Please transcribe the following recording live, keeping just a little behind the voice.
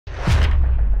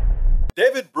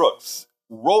David Brooks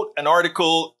wrote an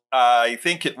article, I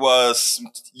think it was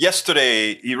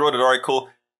yesterday, he wrote an article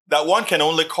that one can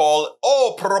only call,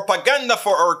 propaganda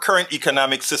for our current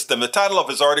economic system. The title of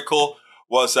his article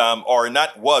was,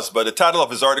 but the title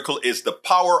of his article is The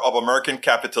Power of American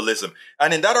Capitalism.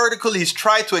 And in that article, he's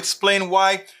tried to explain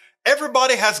why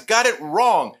everybody has got it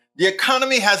wrong. The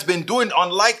economy has been doing,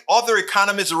 unlike other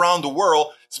economies around the world,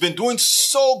 it's been doing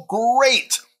so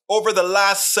great over the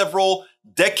last several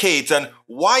decades. And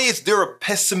why is there a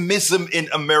pessimism in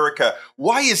America?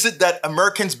 Why is it that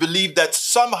Americans believe that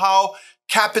somehow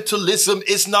capitalism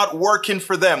is not working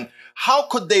for them? How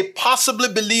could they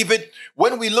possibly believe it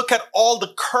when we look at all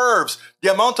the curves,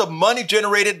 the amount of money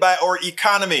generated by our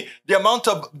economy, the amount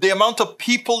of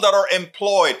people that are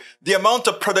employed, the amount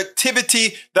of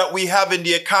productivity that we have in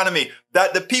the economy,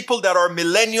 that the people that are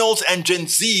millennials and Gen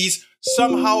Zs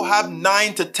somehow have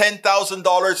 $9,000 to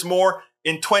 $10,000 more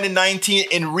in 2019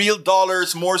 in real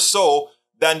dollars, more so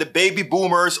than the baby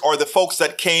boomers or the folks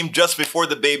that came just before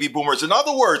the baby boomers. In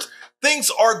other words, things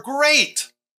are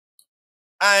great.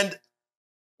 And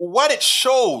what it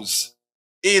shows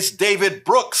is David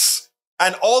Brooks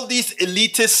and all these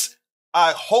elitist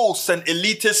hosts and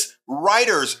elitist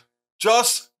writers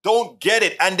just don't get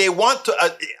it. And they want to,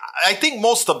 I think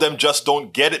most of them just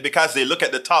don't get it because they look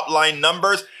at the top line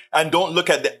numbers and don't look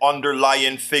at the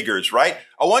underlying figures, right?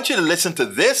 I want you to listen to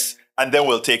this and then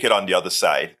we'll take it on the other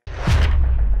side.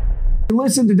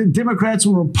 Listen to the Democrats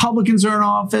when Republicans are in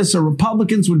office or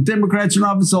Republicans when Democrats are in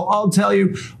office. They'll all tell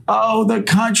you, oh, the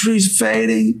country's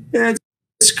fading.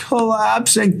 It's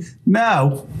collapsing.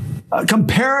 No,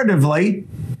 comparatively,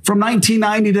 from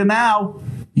 1990 to now,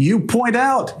 you point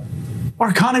out our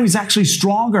economy is actually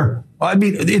stronger. I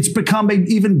mean, it's become an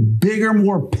even bigger,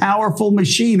 more powerful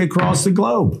machine across the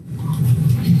globe.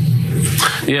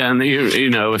 Yeah, and you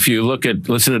know, if you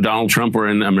listen to Donald Trump, we're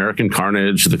in American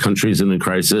carnage, the country's in a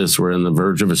crisis, we're on the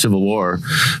verge of a civil war.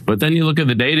 But then you look at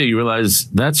the data, you realize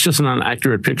that's just an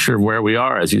inaccurate picture of where we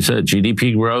are. As you said,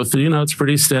 GDP growth, you know, it's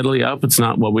pretty steadily up. It's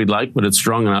not what we'd like, but it's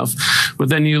strong enough. But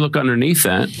then you look underneath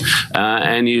that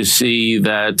and you see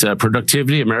that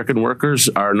productivity, American workers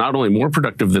are not only more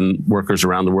productive than workers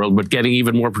around the world, but getting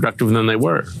even more productive than they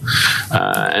were.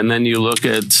 And then you look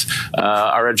at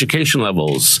our education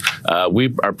levels.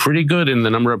 We are pretty good in the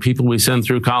number of people we send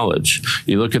through college.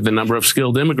 You look at the number of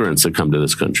skilled immigrants that come to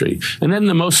this country. And then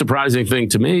the most surprising thing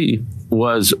to me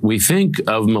was we think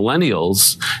of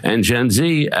millennials and Gen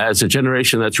Z as a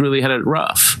generation that's really had it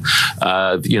rough.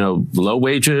 You know, low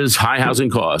wages, high housing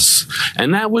costs.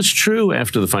 And that was true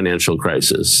after the financial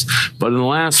crisis. But in the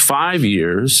last 5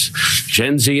 years,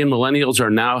 Gen Z and millennials are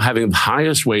now having the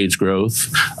highest wage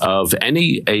growth of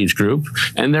any age group.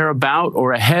 And they're about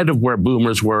or ahead of where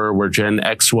boomers were, where Gen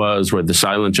X was, where the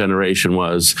silent generation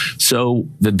was. So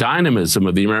the dynamism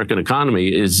of the American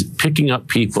economy is picking up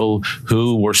people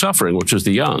who were suffering, which is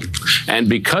the young. And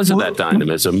because of that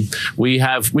dynamism, we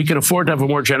can afford to have a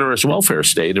more generous welfare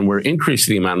state, and we're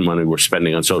increasing the amount of money we're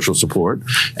spending on social support.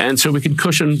 And so we can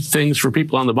cushion things for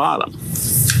people on the bottom.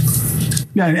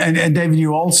 Yeah, and David,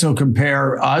 you also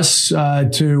compare us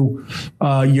to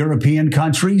European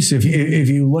countries. If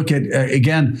you look at,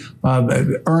 again,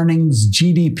 earnings,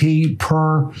 GDP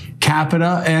per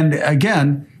capita, and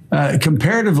again,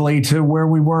 comparatively to where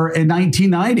we were in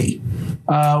 1990,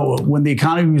 when the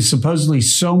economy was supposedly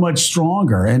so much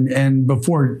stronger, and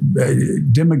before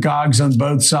demagogues on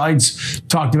both sides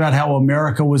talked about how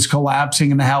America was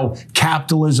collapsing and how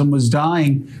capitalism was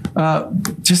dying.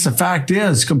 Just the fact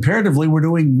is, comparatively, we're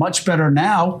doing much better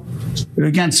now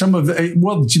against some of the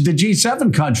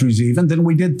G7 countries even than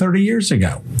we did 30 years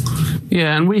ago.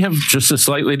 Yeah, and we have just a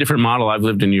slightly different model. I've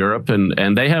lived in Europe,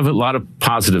 and they have a lot of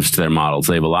positives to their models.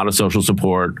 They have a lot of social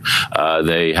support.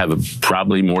 They have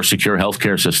probably more secure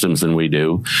healthcare systems than we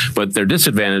do. But their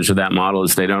disadvantage of that model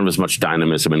is they don't have as much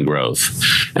dynamism and growth.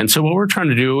 And so what we're trying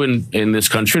to do in this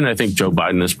country, and I think Joe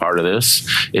Biden is part of this,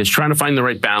 is trying to find the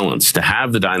right balance to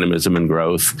have the dynamism and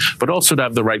growth, but also to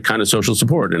have the right kind of social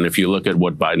support. And if you look at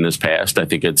what Biden has passed, I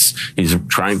think he's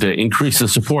trying to increase the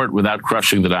support without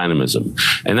crushing the dynamism.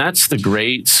 And that's the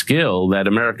great skill that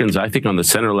Americans, I think, on the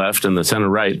center left and the center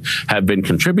right have been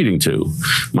contributing to.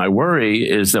 My worry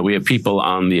is that we have people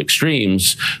on the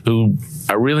extremes who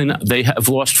are really not, they have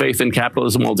lost faith in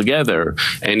capitalism altogether.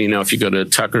 And, you know, if you go to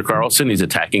Tucker Carlson, he's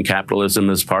attacking capitalism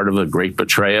as part of a great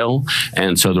betrayal.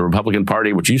 And so the Republican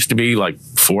Party, which used to be like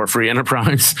for free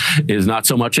enterprise, is not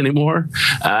so much anymore.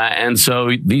 And so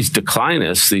these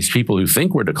declinists, these people who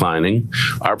think we're declining,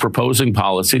 are proposing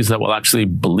policies that will actually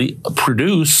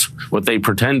produce what they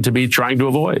pretend to be trying to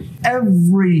avoid.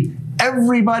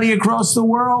 Everybody across the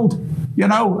world.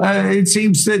 It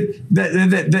seems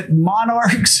that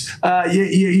monarchs,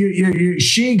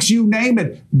 sheiks, you name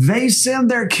it, they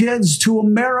send their kids to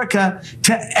America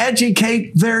to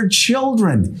educate their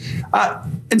children.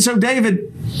 And so,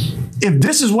 David, if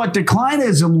this is what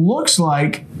declinism looks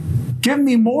like, give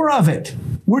me more of it.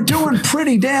 We're doing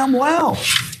pretty damn well.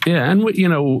 Yeah, and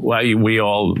we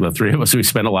all, the three of us, we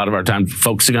spend a lot of our time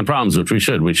focusing on problems, which we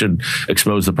should. We should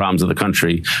expose the problems of the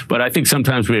country. But I think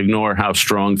sometimes we ignore how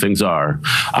strong things are.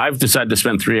 I've decided to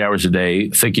spend 3 hours a day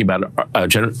thinking about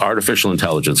artificial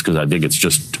intelligence because I think it's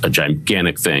just a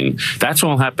gigantic thing. That's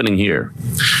all happening here.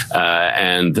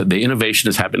 And the innovation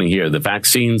is happening here. The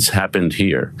vaccines happened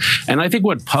here. And I think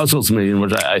what puzzles me and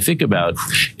what I think about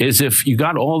is if you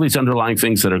got all these underlying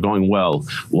things that are going well,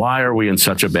 why are we in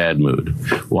such a bad mood?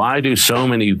 Why do so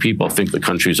many people think the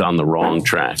country's on the wrong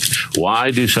track?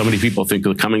 Why do so many people think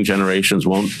the coming generations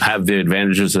won't have the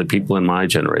advantages that people in my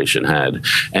generation had?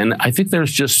 And I think there's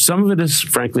just, some of it is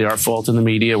frankly our fault in the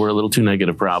media. We're a little too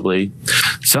negative probably.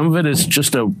 Some of it is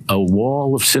just a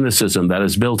wall of cynicism that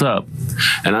is built up.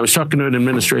 And I was talking to an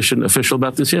administration official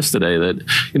about this yesterday, that,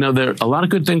 there a lot of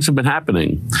good things have been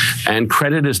happening and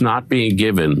credit is not being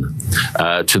given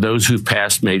to those who've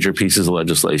passed major pieces of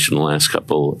legislation in the last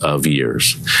couple of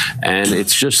years. And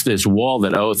it's just this wall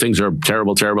that, things are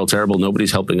terrible, terrible, terrible.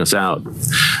 Nobody's helping us out.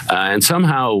 And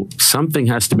somehow something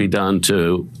has to be done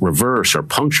to reverse or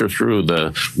puncture through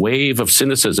the wave of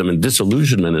cynicism and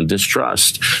disillusionment and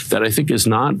distrust that I think is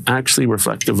not actually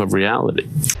reflective of reality.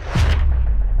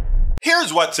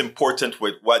 Here's what's important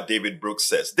with what David Brooks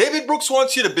says. David Brooks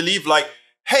wants you to believe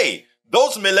hey,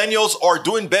 those millennials are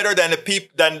doing better than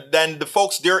the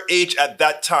folks their age at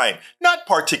that time. Not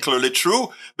particularly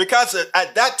true, because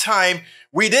at that time,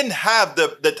 we didn't have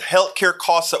the healthcare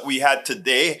costs that we had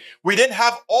today. We didn't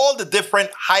have all the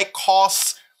different high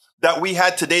costs that we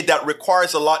had today that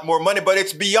requires a lot more money, but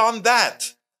it's beyond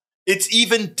that. It's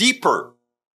even deeper.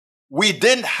 We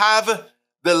didn't have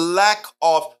the lack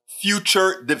of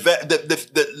future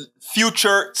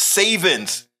future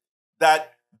savings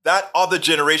that other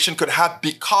generation could have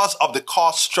because of the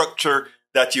cost structure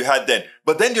that you had then.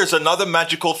 But then there's another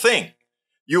magical thing.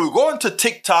 You would go into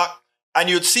TikTok and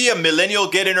you'd see a millennial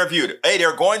get interviewed. Hey,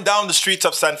 they're going down the streets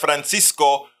of San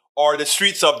Francisco or the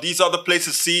streets of these other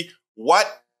places, see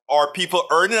what are people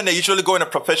earning, and they usually go in a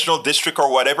professional district or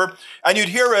whatever. And you'd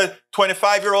hear a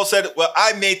 25-year-old said, well,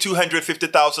 I made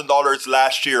 $250,000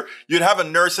 last year. You'd have a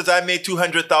nurse that I made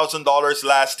 $200,000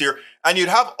 last year. And you'd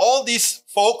have all these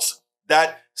folks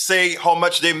that say how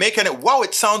much they make, and wow,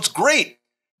 it sounds great.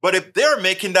 But if they're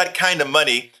making that kind of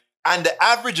money and the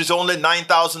average is only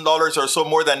 $9,000 or so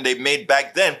more than they made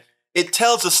back then, it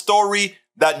tells a story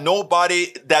that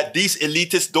these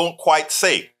elitists don't quite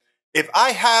say. If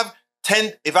I have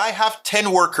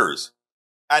 10 workers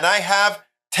and I have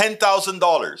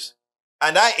 $10,000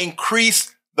 and I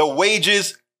increase the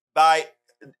wages by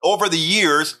over the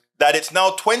years, that it's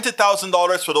now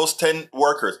 $20,000 for those 10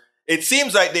 workers. It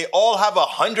seems like they all have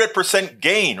 100%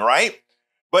 gain, right?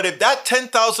 But if that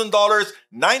 $10,000,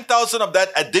 $9,000 of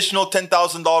that additional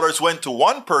 $10,000 went to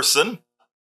one person,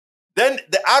 then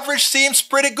the average seems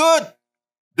pretty good.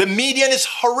 The median is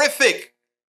horrific.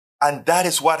 And that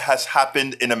is what has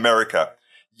happened in America.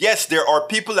 Yes, there are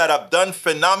people that have done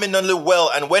phenomenally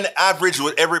well, and when averaged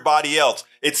with everybody else,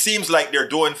 it seems like they're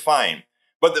doing fine.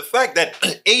 But the fact that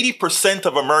 80%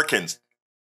 of Americans,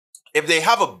 if they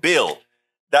have a bill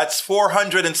that's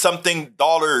 $400 and something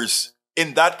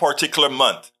in that particular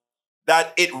month,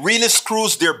 that it really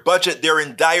screws their budget, they're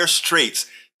in dire straits,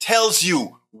 tells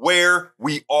you where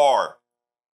we are.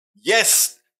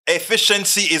 Yes,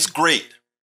 efficiency is great.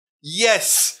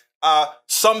 Yes,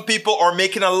 some people are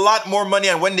making a lot more money,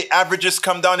 and when the averages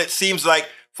come down, it seems like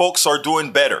folks are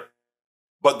doing better.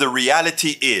 But the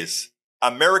reality is,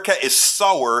 America is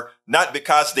sour not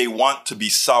because they want to be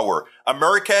sour.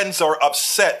 Americans are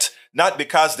upset not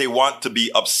because they want to be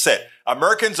upset.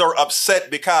 Americans are upset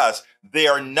because they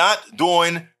are not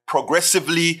doing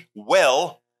progressively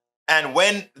well. And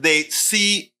when they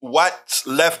see what's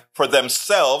left for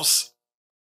themselves,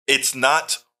 it's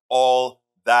not all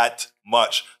that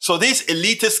much. So these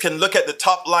elitists can look at the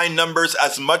top line numbers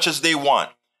as much as they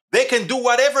want. They can do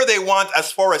whatever they want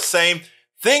as far as saying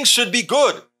things should be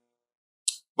good.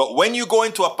 But when you go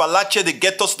into Appalachia, the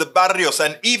ghettos, the barrios,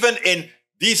 and even in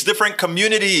these different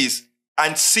communities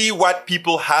and see what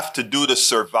people have to do to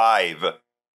survive,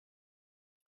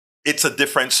 it's a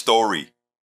different story.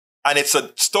 And it's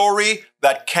a story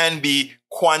that can be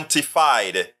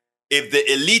quantified. If the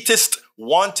elitists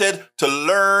wanted to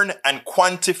learn and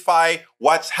quantify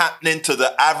what's happening to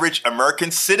the average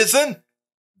American citizen,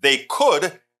 they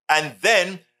could, and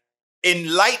then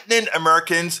enlightening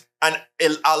Americans and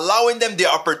allowing them the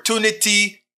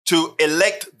opportunity to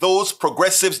elect those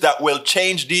progressives that will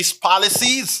change these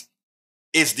policies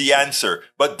is the answer.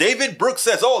 But David Brooks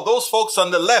says, oh, those folks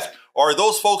on the left or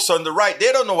those folks on the right,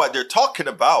 they don't know what they're talking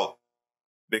about.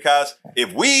 Because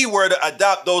if we were to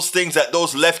adopt those things that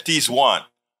those lefties want,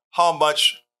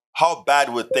 how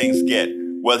bad would things get?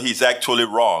 Well, he's actually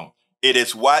wrong. It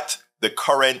is what the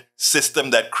current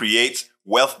system that creates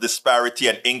wealth disparity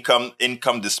and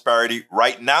income disparity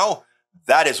right now,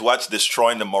 that is what's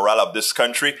destroying the morale of this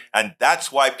country. And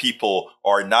that's why people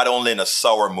are not only in a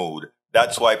sour mood,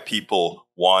 that's why people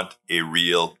want a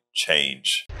real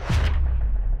change.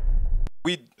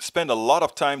 We spend a lot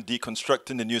of time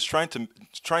deconstructing the news, trying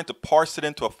to parse it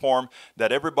into a form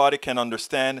that everybody can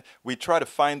understand. We try to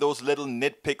find those little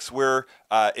nitpicks where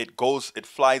it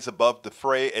flies above the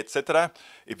fray, etc.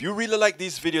 If you really like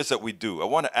these videos that we do, I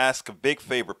want to ask a big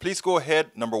favor. Please go ahead.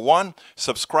 Number one,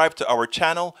 subscribe to our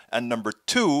channel. And number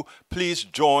two, please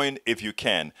join if you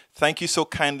can. Thank you so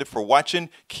kindly for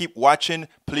watching. Keep watching.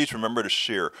 Please remember to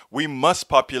share. We must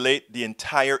populate the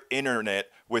entire internet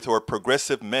with our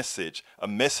progressive message, a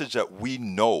message that we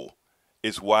know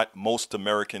is what most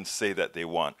Americans say that they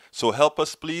want. So help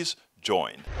us, please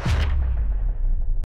join.